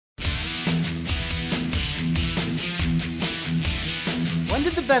When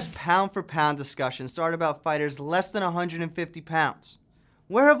did the best pound-for-pound discussion start about fighters less than 150 pounds?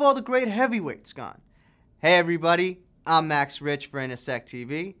 Where have all the great heavyweights gone? Hey everybody, I'm Max Rich for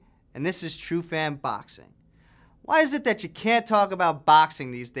inasectv, and this is TruFan Boxing. Why is it that you can't talk about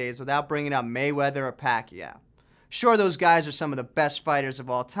boxing these days without bringing up Mayweather or Pacquiao? Sure, those guys are some of the best fighters of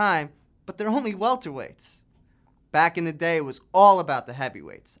all time, but they're only welterweights. Back in the day, it was all about the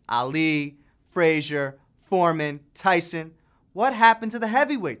heavyweights. Ali, Frazier, Foreman, Tyson. What happened to the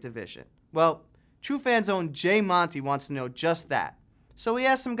heavyweight division? Well, TruFan's own Jay Monte wants to know just that. So he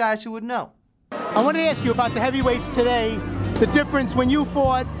asked some guys who would know. I wanted to ask you about the heavyweights today. The difference when you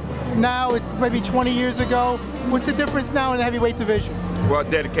fought, now it's maybe 20 years ago. What's the difference now in the heavyweight division? Well,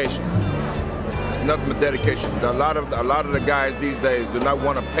 dedication. It's nothing but dedication. A lot of the guys these days do not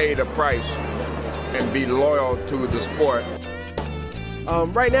want to pay the price and be loyal to the sport.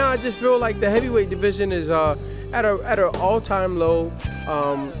 Right now, I just feel like the heavyweight division is at an all-time low,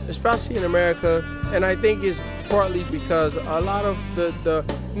 especially in America, and I think it's partly because a lot of the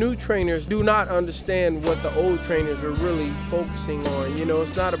new trainers do not understand what the old trainers are really focusing on. You know,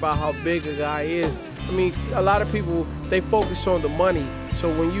 it's not about how big a guy is. I mean, a lot of people, they focus on the money. So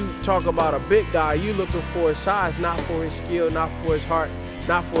when you talk about a big guy, you're looking for his size, not for his skill, not for his heart,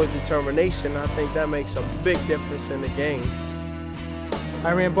 not for his determination. I think that makes a big difference in the game.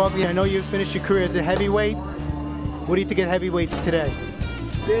 Iran Barkley, I know you finished your career as a heavyweight. What do you think of heavyweights today?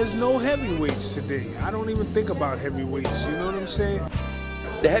 There's no heavyweights today. I don't even think about heavyweights, you know what I'm saying?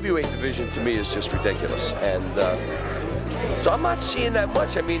 The heavyweight division to me is just ridiculous, and so I'm not seeing that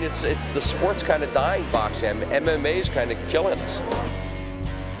much. I mean, it's the sport's kind of dying, boxing. MMA is kind of killing us.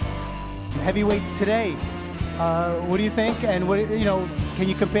 Heavyweights today, what do you think? And what, you know, can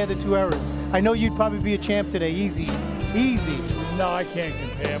you compare the two eras? I know you'd probably be a champ today, easy, easy. No, I can't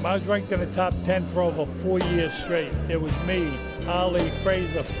compare him. I was ranked in the top 10 for over 4 years straight. It was me, Ali,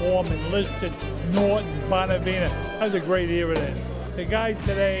 Frazier, Foreman, Liston, Norton, Bonavina. That was a great era then. The guys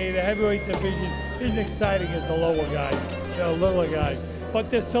today, the heavyweight division isn't exciting as the lower guys, the littler guys. But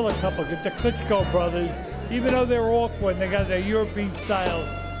there's still a couple. The Klitschko brothers, even though they're awkward and they got their European styles,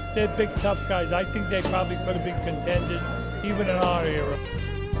 they're big, tough guys. I think they probably could have been contenders, even in our era.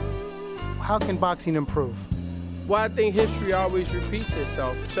 How can boxing improve? Well, I think history always repeats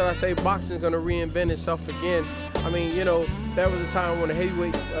itself. Should I say boxing's going to reinvent itself again? I mean, you know, there was a time when the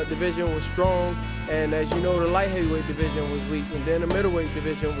heavyweight division was strong, and as you know, the light heavyweight division was weak, and then the middleweight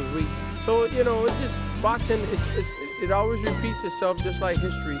division was weak. So, you know, it's just boxing, it always repeats itself just like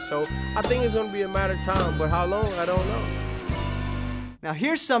history. So I think it's going to be a matter of time, but how long, I don't know. Now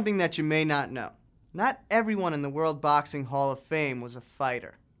here's something that you may not know. Not everyone in the World Boxing Hall of Fame was a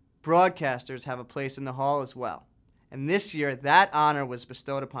fighter. Broadcasters have a place in the hall as well. And this year, that honor was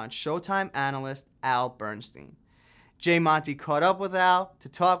bestowed upon Showtime analyst Al Bernstein. Jay Monte caught up with Al to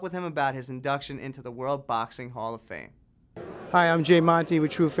talk with him about his induction into the World Boxing Hall of Fame. Hi, I'm Jay Monte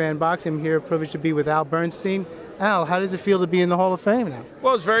with TruFan Boxing. I'm here privileged to be with Al Bernstein. Al, how does it feel to be in the Hall of Fame now?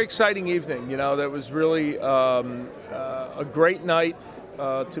 Well, it's a very exciting evening. You know, that was really a great night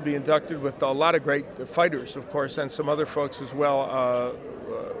to be inducted with a lot of great fighters, of course, and some other folks as well.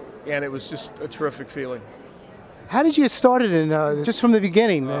 And it was just a terrific feeling. How did you get started in, just from the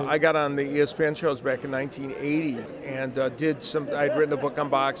beginning? I got on the ESPN shows back in 1980 and I'd written a book on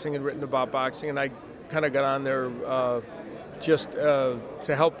boxing and written about boxing, and I kind of got on there just to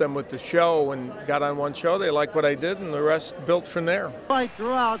help them with the show, and got on one show. They liked what I did, and the rest built from there. Fight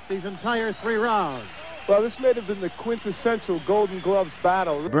throughout these entire 3 rounds. Well, this may have been the quintessential Golden Gloves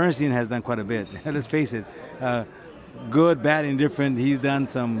battle. Bernstein has done quite a bit, let's face it. Good, bad, indifferent. He's done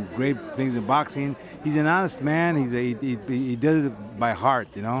some great things in boxing. He's an honest man. He does it by heart,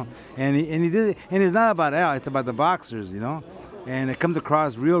 you know. And he did it, and it's not about Al. It's about the boxers, you know. And it comes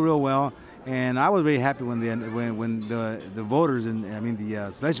across real well. And I was very happy when the voters and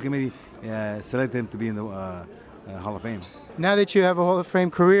the selection committee selected him to be in the Hall of Fame. Now that you have a Hall of Fame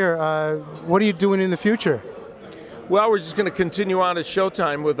career, what are you doing in the future? Well, we're just going to continue on at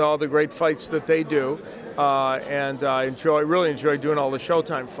Showtime with all the great fights that they do, and I really enjoy doing all the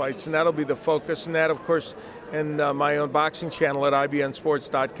Showtime fights, and that'll be the focus. And that, of course, and my own boxing channel at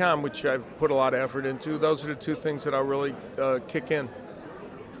ibnsports.com, which I've put a lot of effort into. Those are the 2 things that I'll really kick in.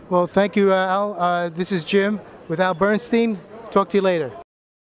 Well, thank you, Al. This is Jim with Al Bernstein. Talk to you later.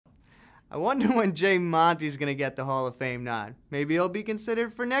 I wonder when Jay Monte's going to get the Hall of Fame nod. Maybe he'll be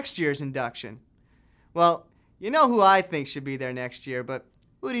considered for next year's induction. Well, you know who I think should be there next year, but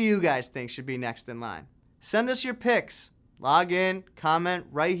who do you guys think should be next in line? Send us your picks. Log in, comment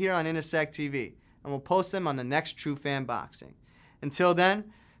right here on inasectv, and we'll post them on the next TruFan Boxing. Until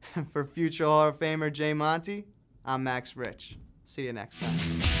then, for future Hall of Famer Jay Monte, I'm Max Rich. See you next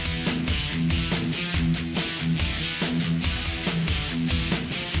time.